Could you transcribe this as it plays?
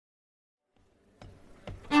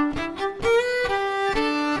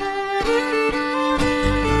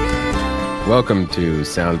Welcome to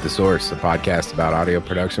Sound at the Source, a podcast about audio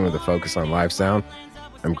production with a focus on live sound.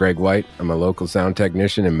 I'm Greg White. I'm a local sound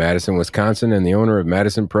technician in Madison, Wisconsin, and the owner of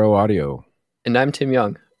Madison Pro Audio. And I'm Tim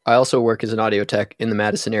Young. I also work as an audio tech in the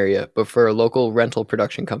Madison area, but for a local rental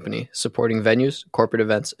production company supporting venues, corporate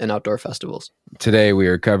events, and outdoor festivals. Today, we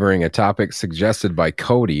are covering a topic suggested by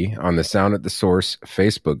Cody on the Sound at the Source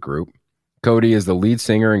Facebook group. Cody is the lead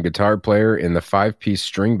singer and guitar player in the five-piece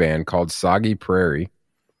string band called Soggy Prairie.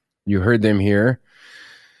 You heard them here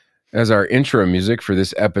as our intro music for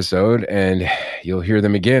this episode, and you'll hear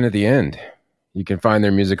them again at the end. You can find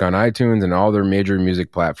their music on iTunes and all their major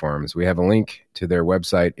music platforms. We have a link to their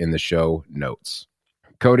website in the show notes.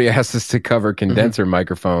 Cody asked us to cover condenser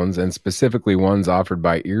microphones, and specifically ones offered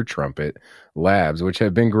by Ear Trumpet Labs, which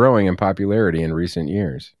have been growing in popularity in recent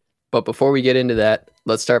years. But before we get into that,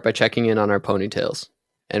 let's start by checking in on our ponytails.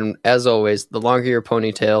 And as always, the longer your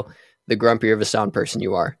ponytail, the grumpier of a sound person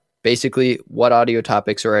you are. Basically, what audio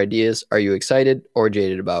topics or ideas are you excited or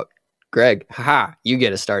jaded about? Greg, haha, you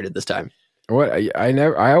get us started this time. What?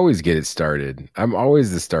 I always get it started. I'm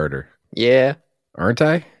always the starter. Yeah. Aren't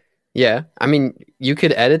I? Yeah. I mean, you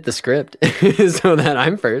could edit the script so that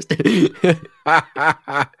I'm first.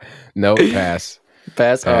 No, pass.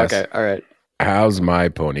 Pass? Oh, okay. All right. How's my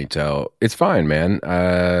ponytail? It's fine, man.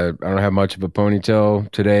 I don't have much of a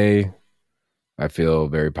ponytail today. I feel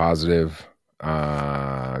very positive.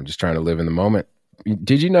 I'm just trying to live in the moment.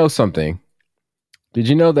 Did you know something? Did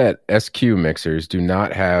you know that SQ mixers do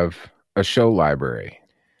not have a show library?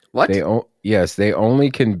 What? Yes, they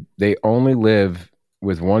only live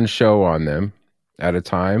with one show on them at a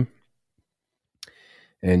time,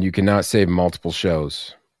 and you cannot save multiple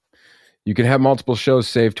shows. You can have multiple shows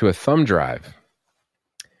saved to a thumb drive,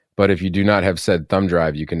 but if you do not have said thumb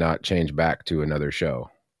drive, you cannot change back to another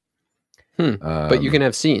show. But you can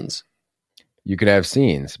have scenes. You can have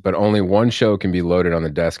scenes, but only one show can be loaded on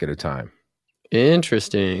the desk at a time.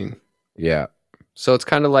 Interesting. Yeah. So it's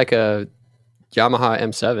kind of like a Yamaha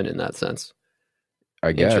M7 in that sense.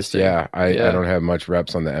 I guess, yeah. I don't have much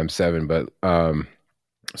reps on the M7, but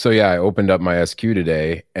so yeah, I opened up my SQ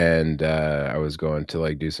today, and I was going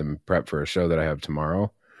to do some prep for a show that I have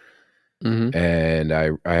tomorrow. Mm-hmm. And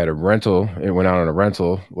I had a rental. It went out on a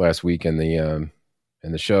rental last week, and the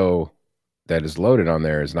show that is loaded on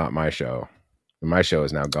there is not my show. My show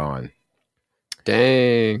is now gone.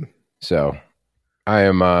 Dang. So I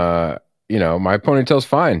am, my ponytail's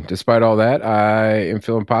fine. Despite all that, I am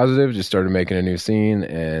feeling positive. Just started making a new scene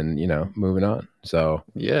and, moving on. So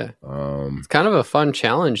yeah, it's kind of a fun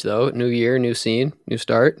challenge though. New year, new scene, new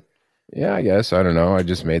start. Yeah, I guess. I don't know. I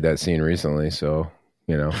just made that scene recently. So,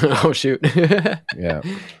 Oh, shoot. Yeah.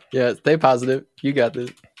 Yeah. Stay positive. You got this.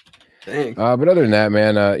 Dang. But other than that,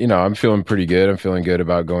 man, I'm feeling pretty good. I'm feeling good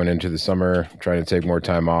about going into the summer, trying to take more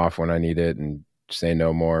time off when I need it and say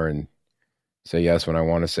no more and say yes when I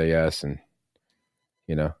want to say yes. And,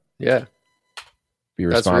 yeah, be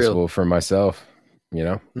responsible for myself,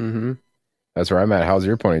 Mm-hmm. That's where I'm at. How's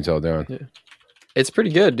your ponytail doing? Yeah. It's pretty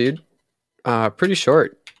good, dude. Pretty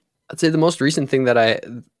short. I'd say the most recent thing that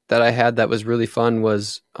I had that was really fun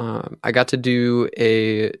was I got to do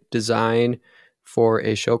a design for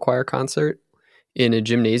a show choir concert in a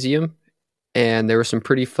gymnasium, and there were some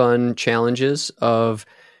pretty fun challenges of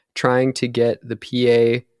trying to get the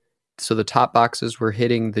PA so the top boxes were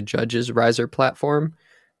hitting the judges' riser platform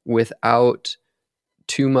without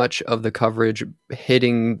too much of the coverage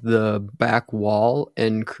hitting the back wall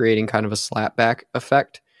and creating kind of a slapback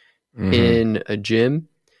effect in a gym.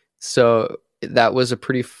 So that was a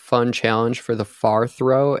pretty fun challenge for the far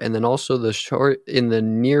throw. And then also the short in the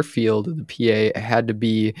near field of the PA had to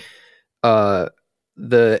be,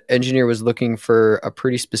 the engineer was looking for a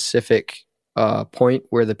pretty specific point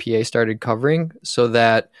where the PA started covering so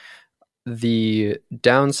that the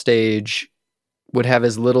downstage would have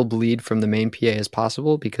as little bleed from the main PA as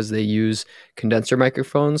possible, because they use condenser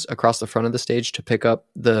microphones across the front of the stage to pick up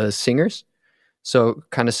the singers. So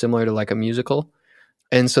kind of similar to like a musical.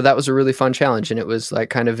 And so that was a really fun challenge, and it was like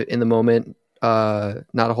kind of in the moment, not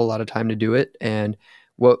a whole lot of time to do it. And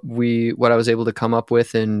what I was able to come up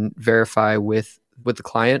with and verify with the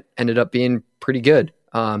client ended up being pretty good.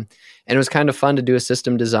 And it was kind of fun to do a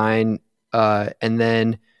system design and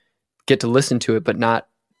then get to listen to it, but not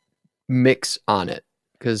mix on it.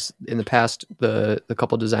 Because in the past, the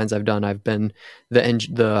couple designs I've done, I've been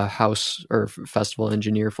the house or festival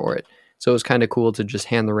engineer for it. So it was kind of cool to just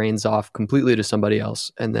hand the reins off completely to somebody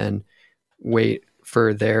else and then wait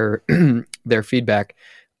for their feedback.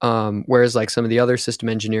 Whereas like some of the other system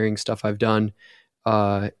engineering stuff I've done,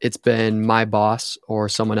 it's been my boss or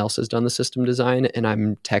someone else has done the system design, and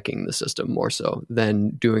I'm teching the system more so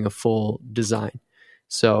than doing a full design.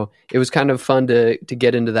 So it was kind of fun to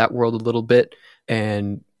get into that world a little bit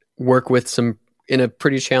and work with some in a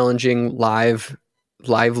pretty challenging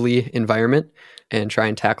lively environment and try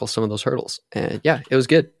and tackle some of those hurdles. And yeah, it was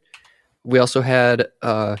good. We also had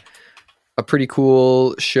a pretty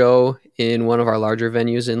cool show in one of our larger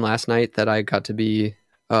venues in last night that I got to be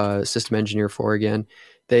system engineer for again.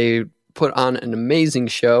 They put on an amazing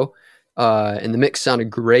show, and the mix sounded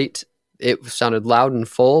great. It sounded loud and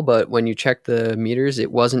full, but when you check the meters,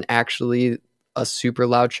 it wasn't actually a super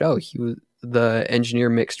loud show. The engineer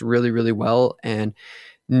mixed really, really well and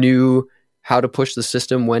knew how to push the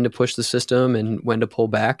system, when to push the system, and when to pull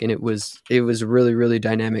back. And it was a really, really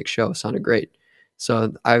dynamic show. It sounded great.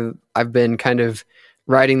 So I've been kind of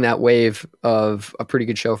riding that wave of a pretty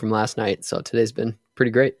good show from last night. So today's been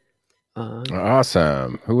pretty great.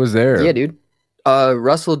 Awesome. Who was there? Yeah, dude.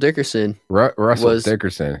 Russell Dickerson. Russell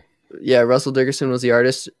Dickerson. Yeah, Russell Dickerson was the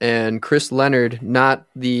artist, and Chris Leonard, not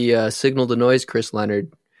the Signal to Noise Chris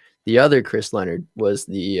Leonard, the other Chris Leonard was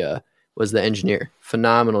the engineer.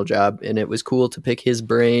 Phenomenal job, and it was cool to pick his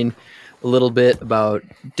brain a little bit about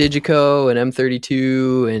Digico and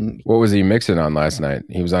M32 and. What was he mixing on last night?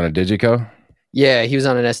 He was on a Digico? Yeah, he was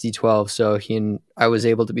on an SD12, so I was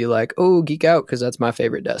able to be like, "Oh, geek out," because that's my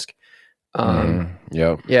favorite desk.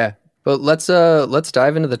 Yep. Yeah, but let's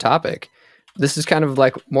dive into the topic. This is kind of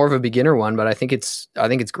like more of a beginner one, but I think it's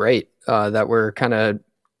great that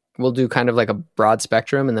we'll do kind of like a broad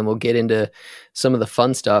spectrum, and then we'll get into some of the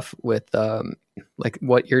fun stuff with like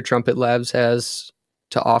what your Trumpet Labs has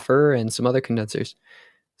to offer and some other condensers.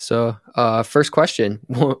 So, first question,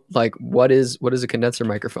 like what is a condenser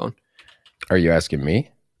microphone? Are you asking me?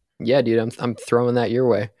 Yeah, dude, I'm throwing that your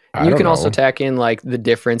way. You can also tack in like the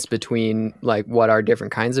difference between like what are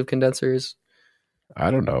different kinds of condensers. I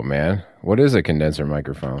don't know, man. What is a condenser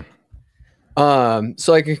microphone?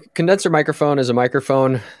 So like a condenser microphone is a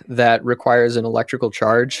microphone that requires an electrical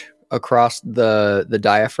charge across the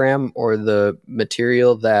diaphragm or the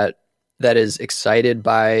material that is excited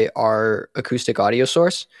by our acoustic audio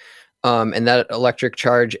source. And that electric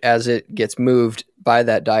charge, as it gets moved by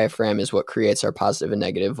that diaphragm, is what creates our positive and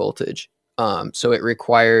negative voltage. So it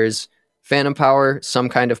requires phantom power, some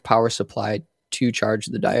kind of power supply to charge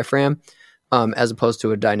the diaphragm, as opposed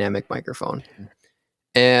to a dynamic microphone.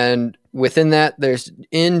 And within that, there's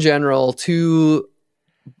in general two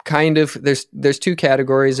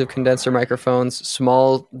categories of condenser microphones: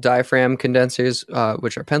 small diaphragm condensers,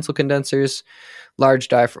 which are pencil condensers, large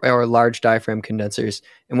diaphragm condensers.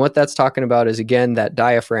 And what that's talking about is, again, that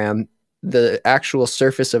diaphragm, the actual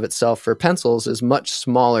surface of itself for pencils is much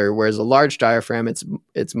smaller, whereas a large diaphragm,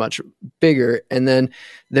 it's much bigger. And then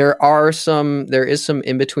there is some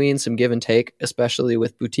in between, some give and take, especially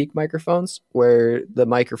with boutique microphones, where the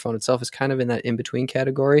microphone itself is kind of in that in between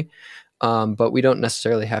category. But we don't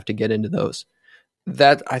necessarily have to get into those.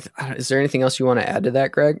 Is there anything else you want to add to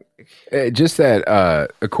that, Greg? Just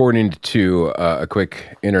that, according to a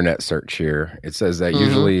quick internet search here, it says that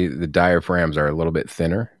usually the diaphragms are a little bit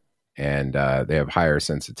thinner and they have higher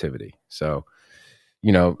sensitivity. So,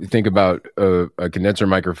 think about a condenser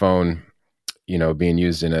microphone, being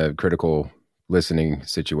used in a critical listening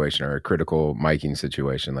situation or a critical miking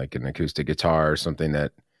situation, like an acoustic guitar or something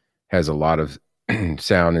that has a lot of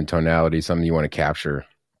sound and tonality, something you want to capture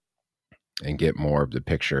and get more of the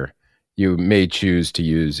picture. You may choose to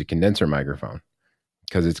use a condenser microphone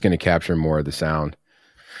because it's going to capture more of the sound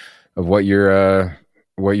of what you're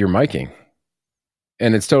miking.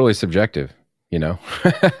 And it's totally subjective,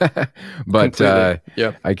 but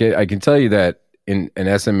yeah. I can tell you that in an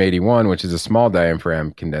SM81, which is a small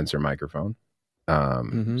diaphragm condenser microphone,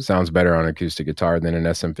 sounds better on an acoustic guitar than an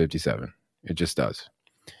SM57. It just does.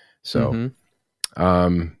 So,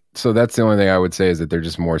 so that's the only thing I would say, is that they're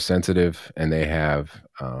just more sensitive and they have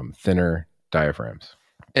thinner diaphragms.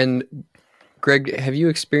 And Greg, have you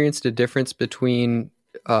experienced a difference between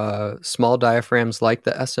small diaphragms like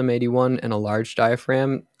the SM81 and a large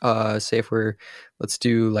diaphragm? Say let's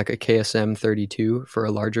do like a KSM 32 for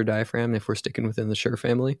a larger diaphragm, if we're sticking within the Shure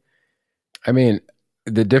family. I mean,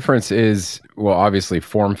 the difference is, well, obviously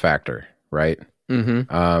form factor, right?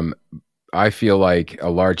 I feel like a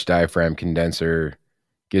large diaphragm condenser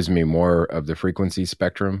gives me more of the frequency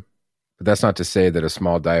spectrum, but that's not to say that a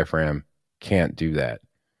small diaphragm can't do that.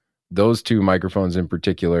 Those two microphones in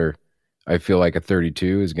particular, I feel like a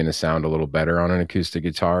 32 is going to sound a little better on an acoustic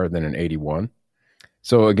guitar than an 81.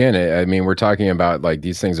 So again, I mean, we're talking about like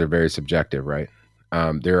these things are very subjective, right?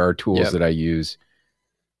 There are tools that I use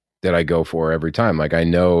that I go for every time. Like I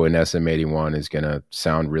know an SM81 is going to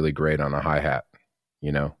sound really great on a hi-hat,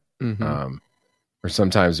 you know? Or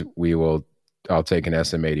sometimes I'll take an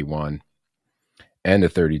SM81 and a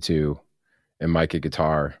 32 and mic a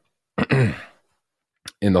guitar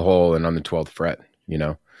in the hole and on the 12th fret, you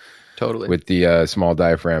know? Totally. With the small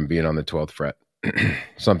diaphragm being on the 12th fret,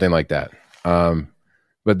 something like that.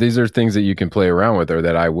 But these are things that you can play around with, or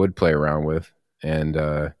that I would play around with. And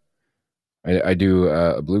I do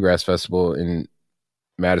a bluegrass festival in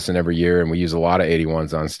Madison every year, and we use a lot of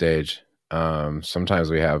 81s on stage.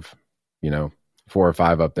 Sometimes we have, 4 or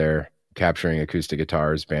 5 up there capturing acoustic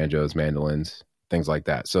guitars, banjos, mandolins, things like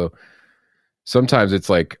that. So sometimes it's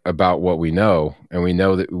like about what we know, and we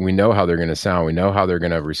know how they're going to sound. We know how they're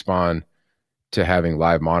going to respond to having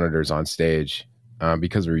live monitors on stage,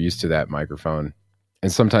 because we're used to that microphone.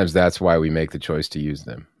 And sometimes that's why we make the choice to use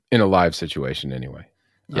them in a live situation anyway.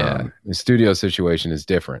 Yeah. The studio situation is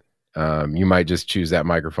different. You might just choose that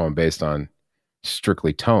microphone based on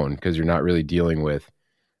strictly tone, because you're not really dealing with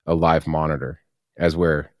a live monitor, as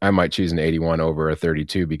where I might choose an 81 over a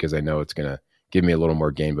 32 because I know it's going to give me a little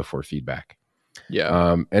more gain before feedback.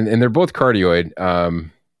 Yeah. And they're both cardioid.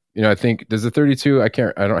 I think, does the 32, I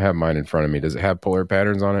don't have mine in front of me. Does it have polar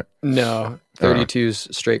patterns on it? No,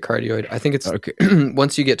 32's straight cardioid. I think it's okay.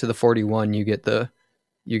 Once you get to the 41, you get the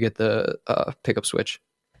pickup switch.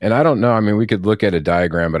 And I don't know. I mean, we could look at a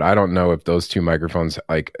diagram, but I don't know if those two microphones,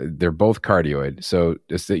 like, they're both cardioid. So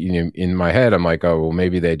it's that, in my head, I'm like, oh, well,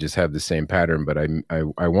 maybe they just have the same pattern. But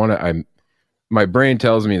my brain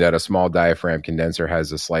tells me that a small diaphragm condenser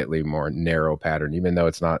has a slightly more narrow pattern, even though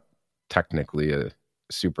it's not technically a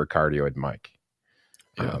super cardioid mic.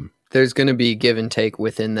 There's going to be give and take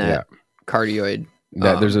within that cardioid.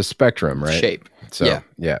 There's a spectrum, right? Shape. So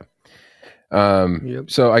yeah.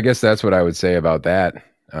 So I guess that's what I would say about that.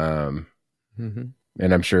 And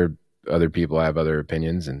I'm sure other people have other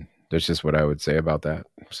opinions, and that's just what I would say about that.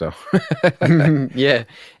 So yeah,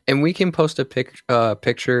 and we can post a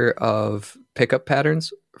picture of pickup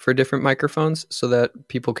patterns for different microphones so that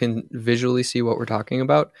people can visually see what we're talking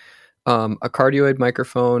about. A cardioid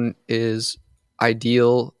microphone is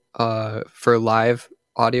ideal for live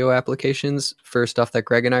audio applications, for stuff that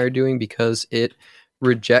Greg and I are doing, because it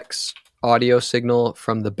rejects audio signal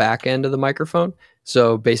from the back end of the microphone.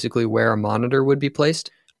 So basically where a monitor would be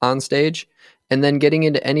placed on stage. And then getting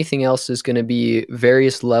into anything else is going to be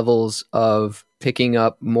various levels of picking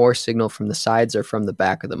up more signal from the sides or from the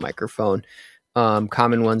back of the microphone.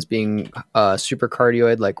 Common ones being super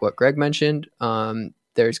cardioid, like what Greg mentioned.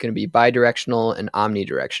 There's going to be bidirectional and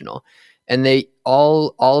omnidirectional. And they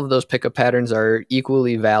all of those pickup patterns are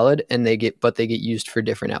equally valid, and they get used for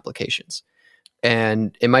different applications.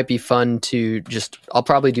 And it might be fun to I'll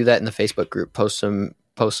probably do that in the Facebook group, post some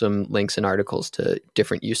links and articles to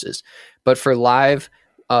different uses. But for live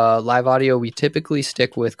audio, we typically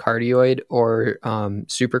stick with cardioid or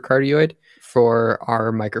super cardioid for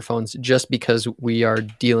our microphones, just because we are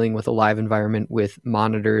dealing with a live environment with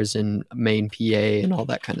monitors and main PA and all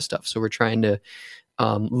that kind of stuff. So we're trying to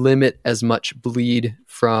limit as much bleed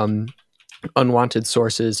from unwanted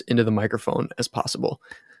sources into the microphone as possible.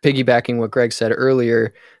 Piggybacking what Greg said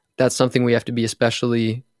earlier, that's something we have to be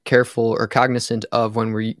especially careful or cognizant of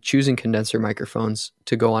when we're choosing condenser microphones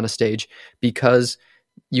to go on a stage, because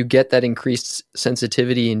you get that increased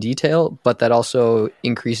sensitivity and detail, but that also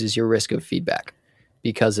increases your risk of feedback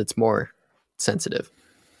because it's more sensitive.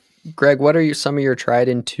 Greg, what are some of your tried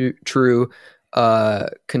and true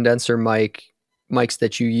condenser mics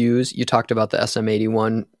that you use? You talked about the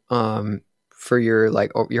SM81 for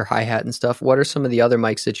your hi-hat and stuff. What are some of the other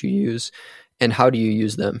mics that you use, and how do you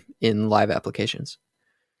use them in live applications?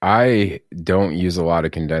 I don't use a lot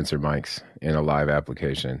of condenser mics in a live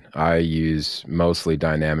application. I use mostly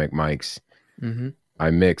dynamic mics. Mm-hmm. I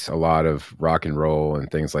mix a lot of rock and roll and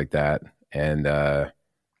things like that. And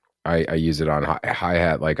I use it on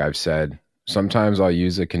hi-hat, like I've said. Sometimes I'll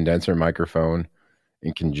use a condenser microphone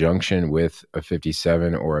in conjunction with a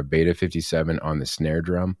 57 or a Beta 57 on the snare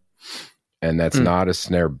drum. And that's not a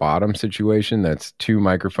snare bottom situation. That's two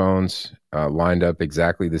microphones lined up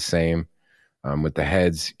exactly the same, with the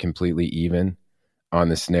heads completely even on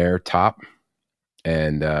the snare top.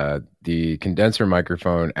 And the condenser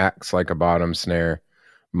microphone acts like a bottom snare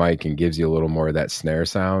mic and gives you a little more of that snare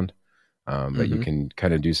sound. But you can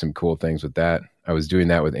kind of do some cool things with that. I was doing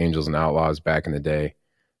that with Angels and Outlaws back in the day.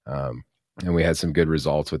 And we had some good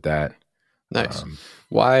results with that. Nice.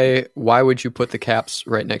 Why would you put the caps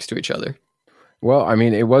right next to each other? Well, I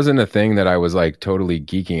mean, it wasn't a thing that I was like totally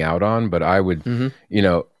geeking out on, but I would,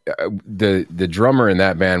 the drummer in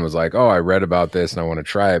that band was like, "Oh, I read about this and I want to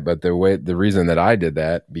try it." But the reason that I did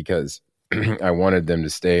that, because I wanted them to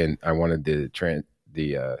stay, and I wanted the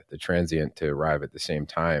transient to arrive at the same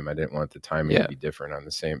time. I didn't want the timing to be different on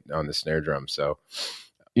the snare drum. So,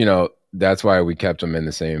 that's why we kept them in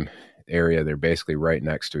the same area. They're basically right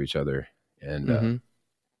next to each other, and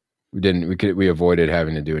we avoided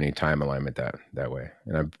having to do any time alignment that way.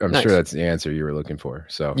 And I'm Nice. sure that's the answer you were looking for.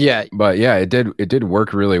 So Yeah. but yeah, it did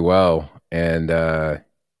work really well, and I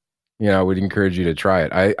would encourage you to try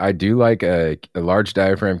it. I do like a large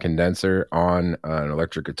diaphragm condenser on an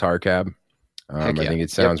electric guitar cab. I think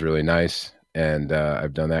it sounds really nice, and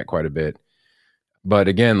I've done that quite a bit. But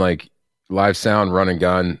again, like live sound, run and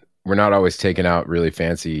gun, we're not always taking out really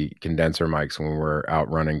fancy condenser mics when we're out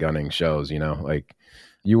running gunning shows. Like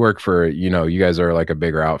you work for, you guys are like a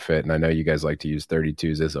bigger outfit, and I know you guys like to use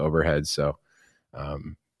 32s as overheads. So,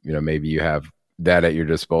 maybe you have that at your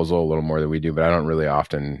disposal a little more than we do, but I don't really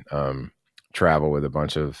often travel with a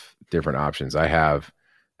bunch of different options. I have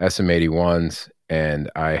SM81s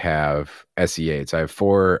and I have SE8s. I have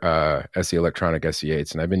 4 SE Electronic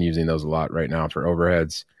SE8s, and I've been using those a lot right now for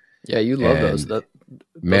overheads. Yeah, you love those. Those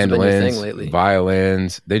mandolins, have been your thing lately.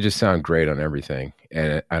 violins, they just sound great on everything.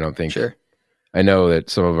 And I don't think, Sure. I know that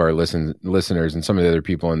some of our listeners and some of the other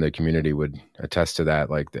people in the community would attest to that.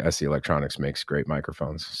 Like the SE Electronics makes great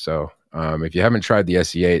microphones. So if you haven't tried the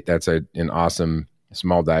SE8, that's an awesome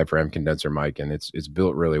small diaphragm condenser mic, and it's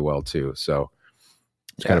built really well too. So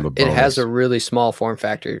it's kind of a bonus. It has a really small form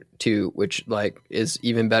factor too, which like is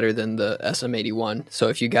even better than the SM81. So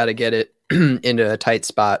if you got to get it into a tight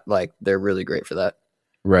spot, like they're really great for that.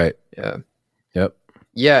 Right. Yeah. Yep.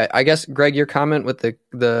 Yeah. I guess Greg, your comment with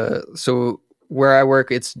so where I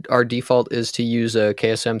work, our default is to use a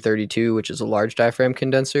KSM 32, which is a large diaphragm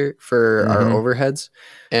condenser for our overheads.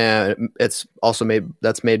 And it's also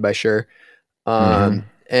made by Shure.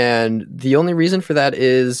 And the only reason for that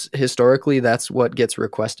is historically that's what gets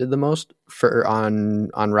requested the most on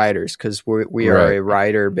riders, because we are a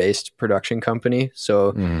rider based production company.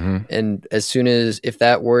 So and as soon as if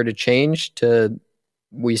that were to change to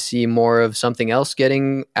we see more of something else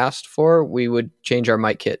getting asked for, we would change our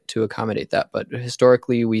mic kit to accommodate that. But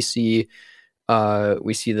historically we see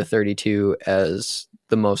the 32 as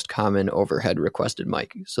the most common overhead requested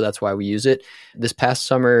mic. So that's why we use it. This past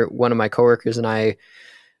summer, one of my coworkers and I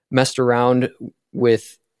messed around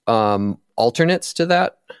with alternates to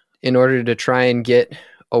that in order to try and get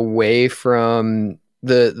away from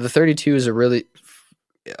the 32 is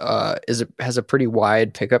has a pretty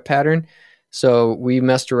wide pickup pattern. So we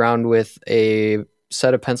messed around with a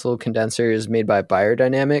set of pencil condensers made by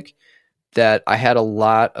Beyerdynamic that I had a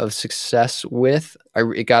lot of success with.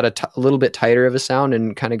 It got a little bit tighter of a sound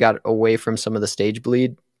and kind of got away from some of the stage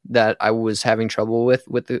bleed that I was having trouble with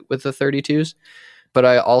the 32s. But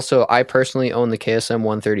I personally own the KSM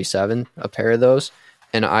 137, a pair of those,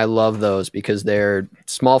 and I love those because they're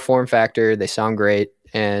small form factor, they sound great,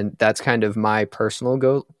 and that's kind of my personal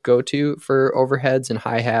go-to for overheads and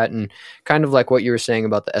hi-hat, and kind of like what you were saying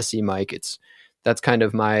about the SE mic. That's kind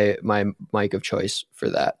of my mic of choice for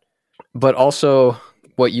that. But also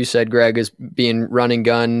what you said, Greg, is being run and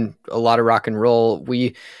gun, a lot of rock and roll.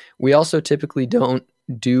 We also typically don't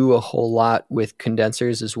do a whole lot with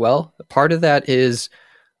condensers as well. Part of that is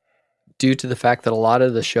due to the fact that a lot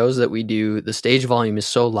of the shows that we do, the stage volume is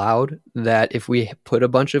so loud that if we put a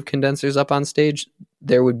bunch of condensers up on stage,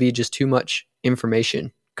 there would be just too much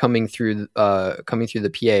information coming through the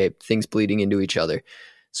PA, things bleeding into each other.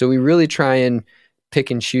 So we really try and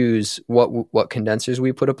pick and choose what condensers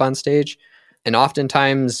we put up on stage. And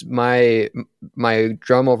oftentimes my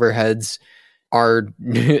drum overheads are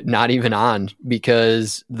not even on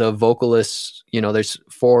because the vocalists, there's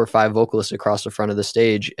 4 or 5 vocalists across the front of the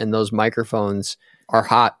stage, and those microphones are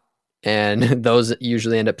hot, and those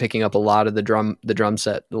usually end up picking up a lot of the drum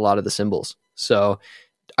set, a lot of the cymbals. So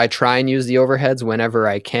I try and use the overheads whenever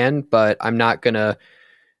I can, but I'm not going to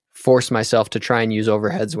force myself to try and use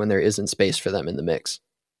overheads when there isn't space for them in the mix.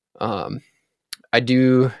 I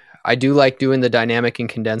do like doing the dynamic and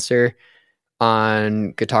condenser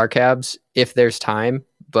on guitar cabs if there's time,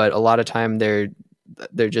 but a lot of time they're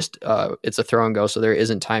just it's a throw and go, so there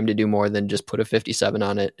isn't time to do more than just put a 57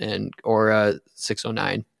 on it or a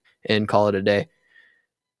 609 and call it a day.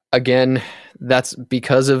 Again, that's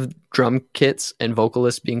because of drum kits, and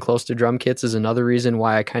vocalists being close to drum kits is another reason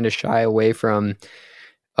why I kind of shy away from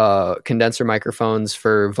condenser microphones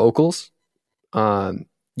for vocals.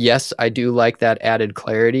 Yes, I do like that added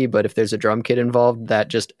clarity, but if there's a drum kit involved, that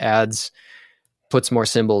just puts more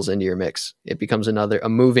cymbals into your mix. It becomes a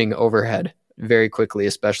moving overhead. very quickly,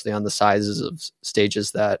 especially on the sizes of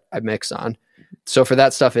stages that I mix on. So for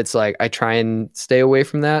that stuff, it's like I try and stay away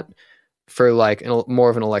from that. For like more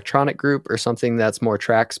of an electronic group or something that's more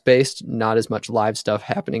tracks based, not as much live stuff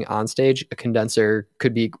happening on stage, a condenser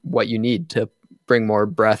could be what you need to bring more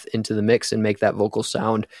breath into the mix and make that vocal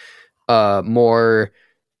sound more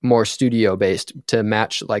studio based to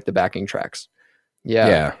match like the backing tracks.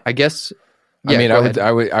 Yeah. I guess. Yeah, I mean,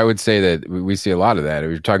 I would say that we see a lot of that. If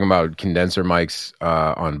you're talking about condenser mics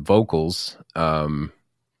on vocals,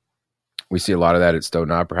 we see a lot of that at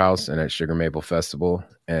Stoughton Opera House and at Sugar Maple Festival.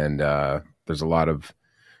 And there's a lot of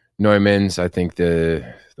Neumanns. I think the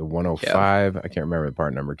 105, I can't remember the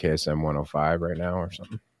part number, KSM 105 right now or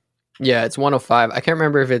something. Yeah, it's 105. I can't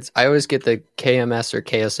remember if I always get the KMS or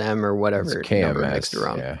KSM or whatever it's KMS, number mixed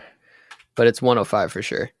around. Yeah. But it's 105 for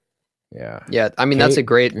sure. Yeah. Yeah, I mean, that's a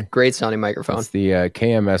great sounding microphone. It's the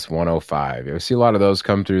KMS 105. We see a lot of those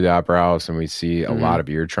come through the Opera House, and we see a lot of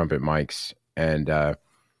ear trumpet mics. And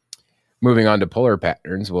moving on to polar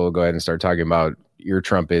patterns, we'll go ahead and start talking about ear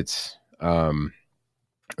trumpets.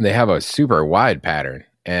 They have a super wide pattern,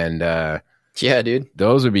 and yeah, dude,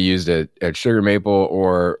 those would be used at Sugar Maple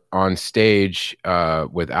or on stage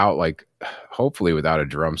hopefully without a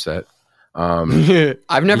drum set.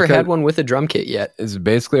 I've never had one with a drum kit yet. It's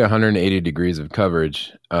basically 180 degrees of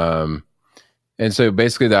coverage. And so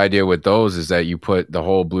basically the idea with those is that you put the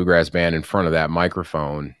whole bluegrass band in front of that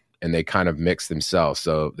microphone and they kind of mix themselves.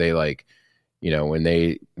 So they when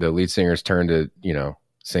the lead singer's turn to,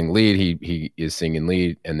 sing lead, he is singing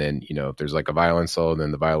lead. And then, if there's like a violin solo,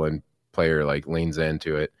 then the violin player like leans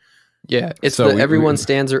into it. Yeah. It's everyone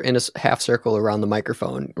stands in a half circle around the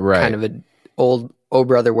microphone. Right. Kind of an old, "Oh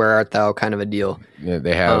brother, where art thou" kind of a deal. Yeah,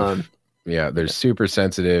 they have, they're super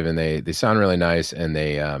sensitive and they sound really nice and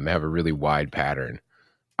they have a really wide pattern.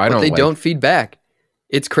 They don't feed back.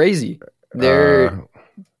 It's crazy. Well,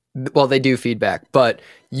 they do feedback, but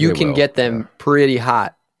you can get them pretty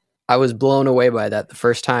hot. I was blown away by that the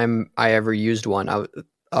first time I ever used one.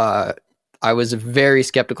 I was a very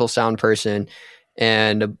skeptical sound person,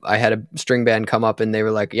 and I had a string band come up, and they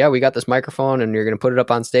were like, "Yeah, we got this microphone, and you're going to put it up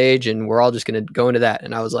on stage, and we're all just going to go into that."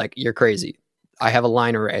 And I was like, "You're crazy. I have a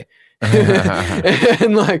line array."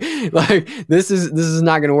 And like this is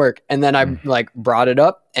not going to work. And then I brought it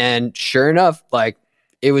up, and sure enough,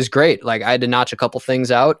 it was great. Like I had to notch a couple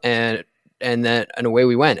things out and away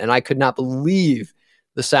we went. And I could not believe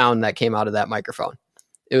the sound that came out of that microphone.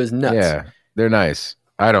 It was nuts. Yeah, they're nice.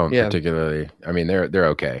 I don't particularly, I mean, they're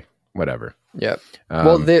okay. Whatever. Yeah.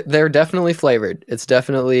 Well, they're definitely flavored. It's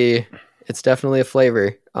definitely a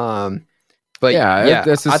flavor. But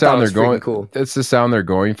that's the sound they're going. Cool. That's the sound they're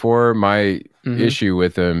going for. My issue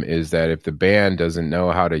with them is that if the band doesn't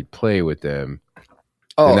know how to play with them,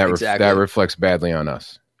 then that reflects badly on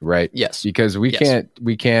us, right? Yes, because we can't.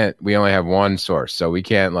 We only have one source, so we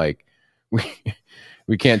can't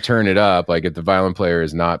we can't turn it up. Like if the violin player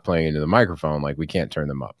is not playing into the microphone, we can't turn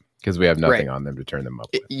them up because we have nothing on them to turn them up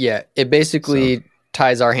with. It basically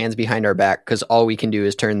ties our hands behind our back because all we can do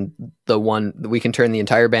is turn the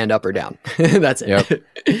entire band up or down. That's it. Yep.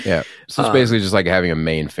 Yeah. So it's basically just like having a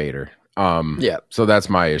main fader. So that's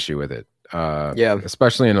my issue with it.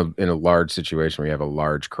 Especially in a large situation where you have a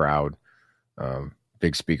large crowd,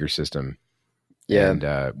 big speaker system. Yeah.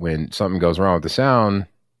 And when something goes wrong with the sound,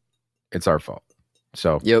 it's our fault.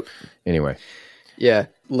 So anyway. Yeah.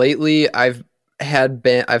 Lately I've had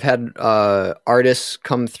artists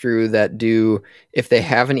come through that do, if they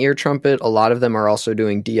have an ear trumpet, a lot of them are also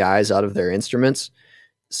doing DIs out of their instruments.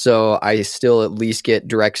 So I still at least get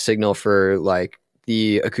direct signal for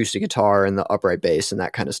the acoustic guitar and the upright bass and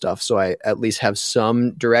that kind of stuff. So I at least have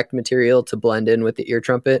some direct material to blend in with the ear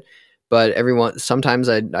trumpet, but sometimes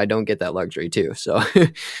I don't get that luxury too. So,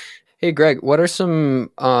 hey Greg, what are some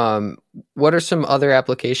other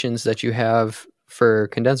applications that you have for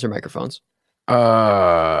condenser microphones?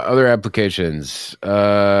 Other applications,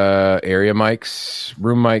 area mics,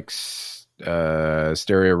 room mics,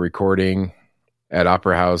 stereo recording. At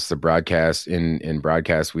Opera House, the broadcast in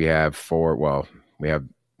broadcast we have we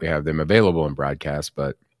have them available in broadcast,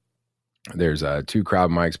 but there's 2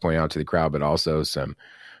 crowd mics pointing out to the crowd, but also some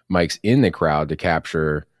mics in the crowd to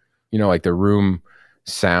capture, the room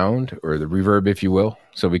sound or the reverb, if you will.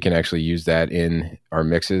 So we can actually use that in our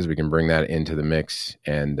mixes. We can bring that into the mix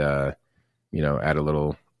and, add a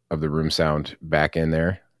little of the room sound back in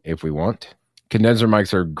there if we want. Condenser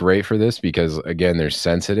mics are great for this because, again, they're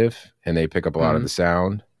sensitive and they pick up a lot of the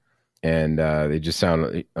sound, and they just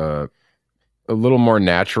sound a a little more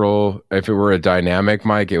natural. If it were a dynamic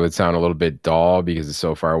mic, it would sound a little bit dull because it's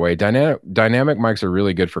so far away. Dynamic mics are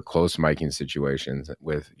really good for close miking situations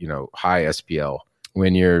with, high SPL.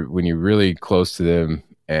 When you're really close to them,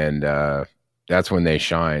 and that's when they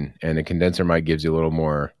shine. And a condenser mic gives you a little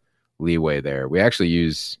more leeway there. We actually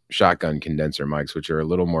use shotgun condenser mics, which are a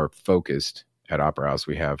little more focused. At Opera House,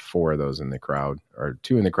 we have 4 of those in the crowd, or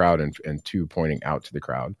 2 in the crowd and 2 pointing out to the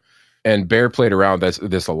crowd. And Bear played around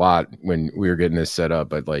this a lot when we were getting this set up,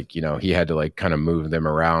 but he had to kind of move them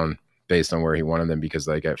around based on where he wanted them, because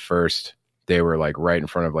at first they were right in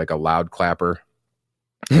front of a loud clapper.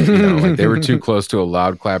 They were too close to a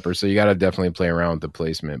loud clapper. So you got to definitely play around with the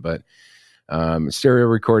placement. But stereo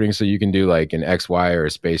recording, so you can do an XY or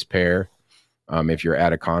a space pair. If you're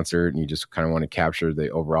at a concert and you just kind of want to capture the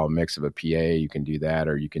overall mix of a PA, you can do that,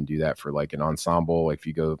 or you can do that for an ensemble. If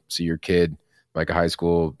you go see your kid, a high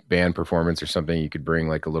school band performance or something, you could bring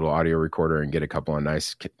a little audio recorder and get a couple of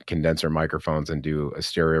nice condenser microphones and do a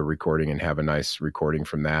stereo recording and have a nice recording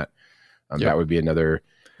from that. That would be another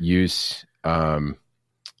use. And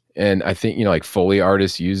I think, Foley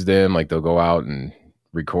artists use them. They'll go out and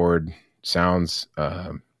record sounds.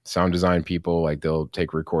 Sound design people, they'll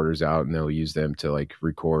take recorders out and they'll use them to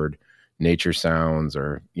record nature sounds,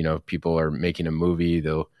 or, people are making a movie.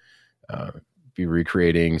 They'll be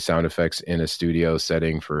recreating sound effects in a studio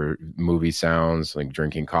setting for movie sounds, like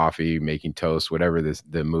drinking coffee, making toast, whatever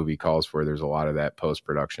the movie calls for. There's a lot of that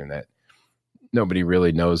post-production that nobody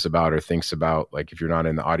really knows about or thinks about. If you're not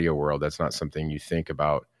in the audio world, that's not something you think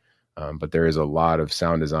about. But there is a lot of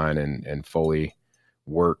sound design and Foley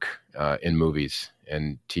work in movies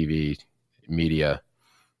and TV media.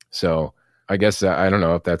 So I guess I don't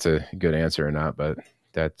know if that's a good answer or not, but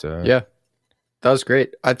that that was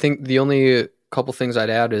great. I think the only couple things I'd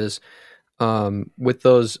add is with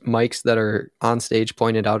those mics that are on stage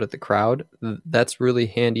pointed out at the crowd, that's really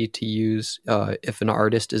handy to use if an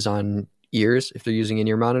artist is on ears, if they're using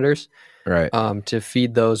in-ear monitors, right? To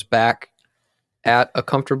feed those back at a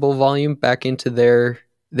comfortable volume back into their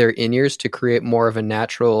in-ears to create more of a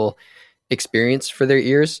natural experience for their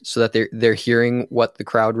ears, so that they're hearing what the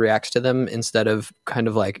crowd reacts to them, instead of kind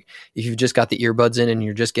of if you've just got the earbuds in and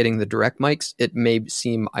you're just getting the direct mics, it may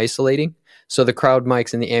seem isolating. So the crowd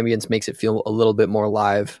mics and the ambience makes it feel a little bit more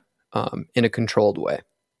live in a controlled way.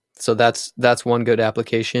 So that's one good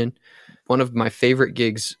application. One of my favorite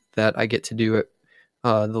gigs that I get to do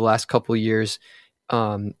the last couple of years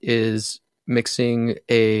is mixing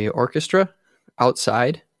a orchestra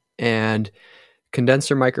outside, and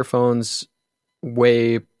condenser microphones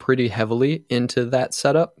weigh pretty heavily into that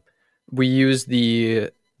setup. We use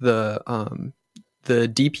the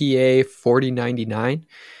DPA 4099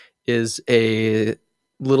 is a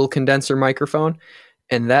little condenser microphone,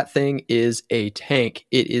 and that thing is a tank.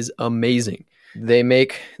 It is amazing. They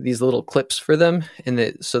make these little clips for them,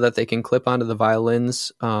 so that they can clip onto the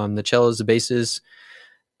violins, the cellos, the basses,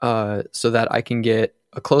 so that I can get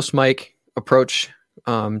a close mic approach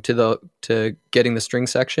to getting the string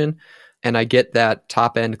section, and I get that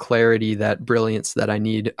top end clarity, that brilliance that I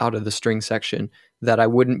need out of the string section that I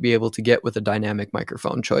wouldn't be able to get with a dynamic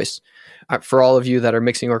microphone choice. For all of you that are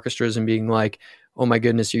mixing orchestras and being like, oh my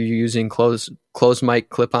goodness, you're using closed mic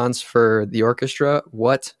clip-ons for the orchestra?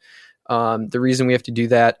 What? The reason we have to do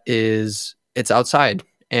that is it's outside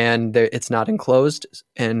and it's not enclosed,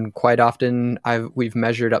 and quite often we've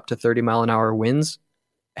measured up to 30-mile-an-hour winds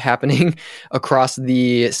happening across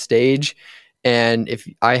the stage. And if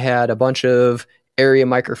I had a bunch of area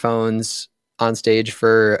microphones on stage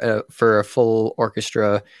for a full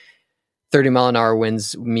orchestra, 30-mile-an-hour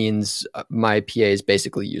winds means my PA is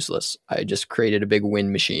basically useless. I just created a big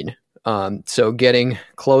wind machine. So getting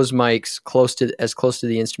closed mics as close to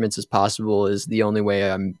the instruments as possible is the only way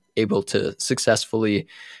I'm able to successfully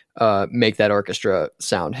make that orchestra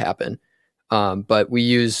sound happen. But we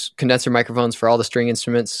use condenser microphones for all the string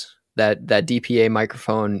instruments. That DPA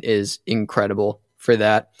microphone is incredible for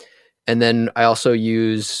that. And then I also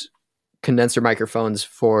use condenser microphones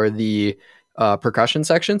for the percussion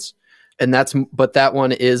sections. And that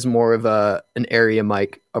one is more of an area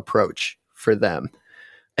mic approach for them.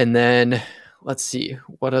 And then let's see,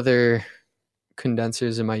 what other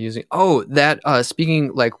condensers am I using? Oh, that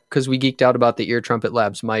speaking, because we geeked out about the Ear Trumpet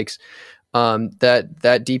Labs mics, that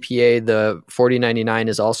DPA, the 4099,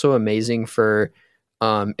 is also amazing for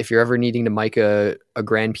if you're ever needing to mic a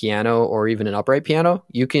grand piano or even an upright piano.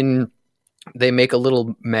 They make a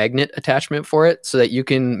little magnet attachment for it so that you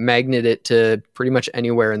can magnet it to pretty much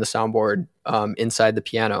anywhere in the soundboard inside the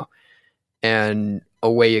piano, and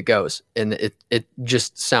away it goes. And it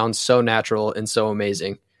just sounds so natural and so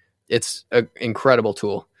amazing. It's an incredible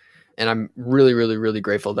tool. And I'm really, really, really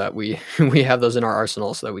grateful that we we have those in our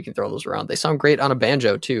arsenal so that we can throw those around. They sound great on a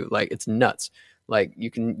banjo too. Like, it's nuts. Like, you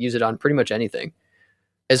can use it on pretty much anything.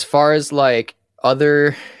 As far as like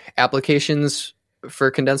other applications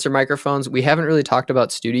for condenser microphones, we haven't really talked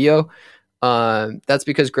about studio. That's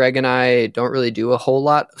because Greg and I don't really do a whole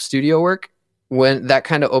lot of studio work. When that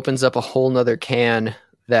kind of opens up a whole nother can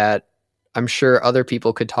that I'm sure other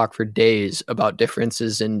people could talk for days about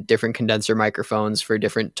differences in different condenser microphones for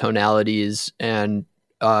different tonalities and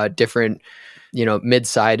different,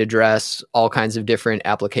 mid-side address, all kinds of different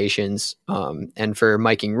applications, and for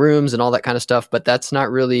miking rooms and all that kind of stuff. But that's not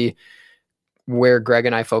really where Greg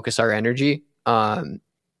and I focus our energy.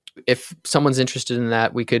 If someone's interested in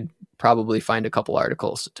that, we could probably find a couple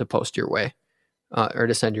articles to post your way or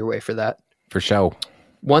to send your way for that. For sure.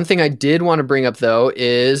 One thing I did want to bring up, though,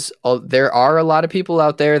 is there are a lot of people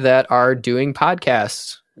out there that are doing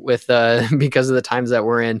podcasts with because of the times that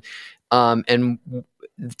we're in. And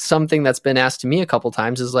something that's been asked to me a couple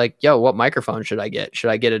times is like, yo, what microphone should I get?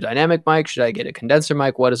 Should I get a dynamic mic? Should I get a condenser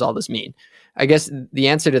mic? What does all this mean? I guess the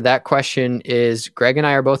answer to that question is Greg and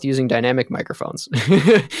I are both using dynamic microphones.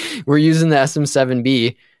 We're using the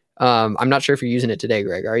SM7B. I'm not sure if you're using it today,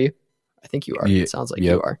 Greg. Are you? I think you are. Yeah, it sounds like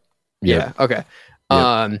yep. you are. Yep. Yeah. Okay.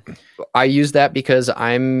 Yep. I use that because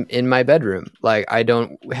I'm in my bedroom. Like, I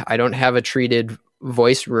don't have a treated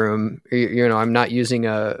voice room. I'm not using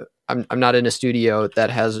I'm not in a studio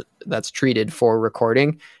that's treated for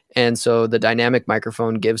recording. And so the dynamic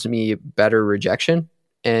microphone gives me better rejection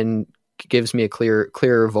and gives me a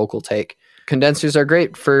clearer vocal take. Condensers are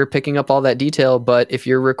great for picking up all that detail, but if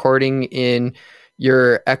you're recording in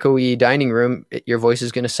your echoey dining room, your voice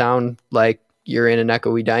is going to sound like you're in an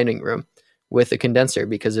echoey dining room with a condenser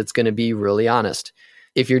because it's going to be really honest.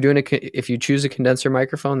 If you choose a condenser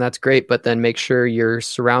microphone, that's great, but then make sure you're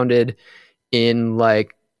surrounded in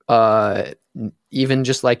like even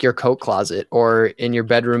just like your coat closet or in your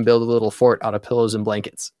bedroom, build a little fort out of pillows and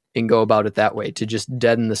blankets and go about it that way to just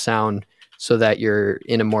deaden the sound so that you're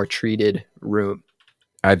in a more treated room.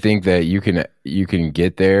 I think that you can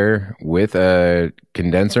get there with a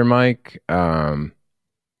condenser mic,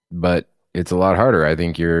 but it's a lot harder. I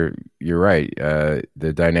think you're right.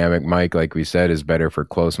 The dynamic mic, like we said, is better for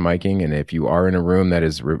close miking, and if you are in a room that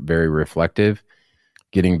is very reflective,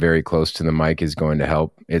 getting very close to the mic is going to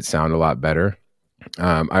help it sound a lot better.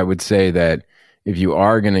 I would say that if you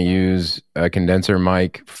are going to use a condenser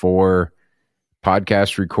mic for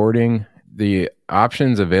podcast recording, the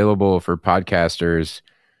options available for podcasters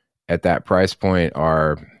at that price point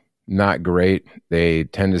are not great. They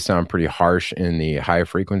tend to sound pretty harsh in the high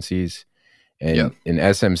frequencies. And an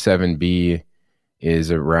SM7B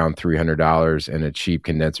is around $300, and a cheap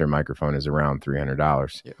condenser microphone is around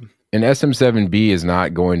 $300. Yeah. An SM7B is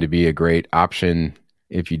not going to be a great option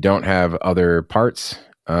if you don't have other parts.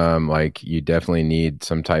 Like, you definitely need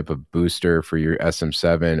some type of booster for your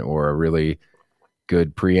SM7 or a really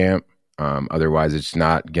good preamp. Otherwise, it's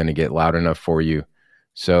not going to get loud enough for you.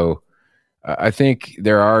 So I think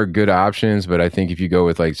there are good options, but I think if you go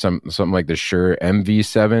with like something like the Shure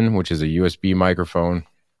MV7, which is a USB microphone,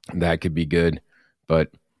 that could be good.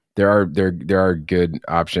 But there are good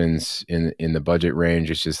options in the budget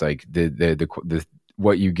range. It's just like the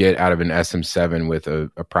what you get out of an SM7 with a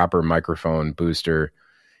proper microphone booster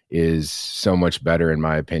is so much better, in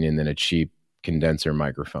my opinion, than a cheap condenser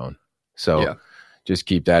microphone. So just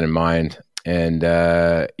keep that in mind. And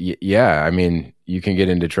I mean, you can get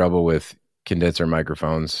into trouble with condenser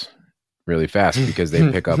microphones really fast because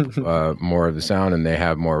they pick up more of the sound and they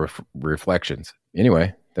have more reflections.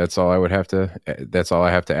 Anyway, that's all I have to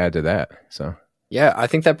add to that. So yeah, I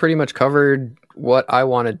think that pretty much covered what I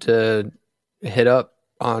wanted to hit up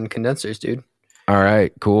on condensers, dude. All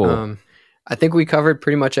right, cool. I think we covered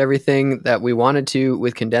pretty much everything that we wanted to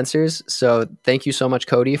with condensers. So thank you so much,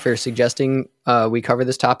 Cody, for suggesting we cover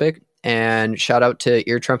this topic. And shout out to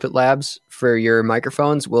Ear Trumpet Labs for your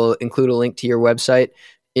microphones. We'll include a link to your website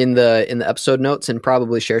in the episode notes and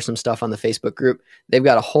probably share some stuff on the Facebook group. They've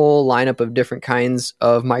got a whole lineup of different kinds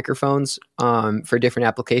of microphones for different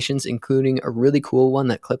applications, including a really cool one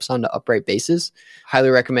that clips onto upright basses. Highly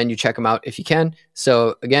recommend you check them out if you can.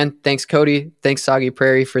 So again, thanks Cody. Thanks Soggy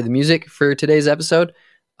Prairie for the music for today's episode.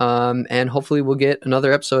 And hopefully we'll get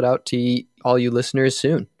another episode out to all you listeners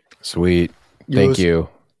soon. Sweet. Thank you.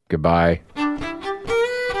 Goodbye.